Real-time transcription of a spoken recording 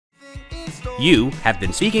You have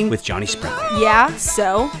been speaking with Johnny Sprinkle. Yeah,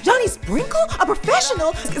 so? Johnny Sprinkle? A professional?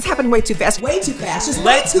 It's happening way too fast. Way too fast. Just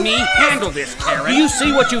Let me handle this, Karen. Do you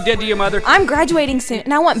see what you did to your mother? I'm graduating soon,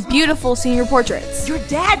 and I want beautiful senior portraits. Your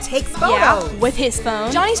dad takes photos. Yeah, with his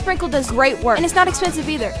phone. Johnny Sprinkle does great work, and it's not expensive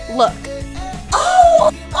either. Look.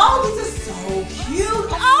 Oh, these are so cute.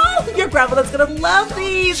 Oh, your grandmother's gonna love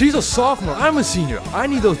these. She's a sophomore. I'm a senior. I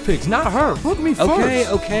need those pics, not her. Book me first.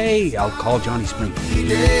 Okay. I'll call Johnny Sprinkle.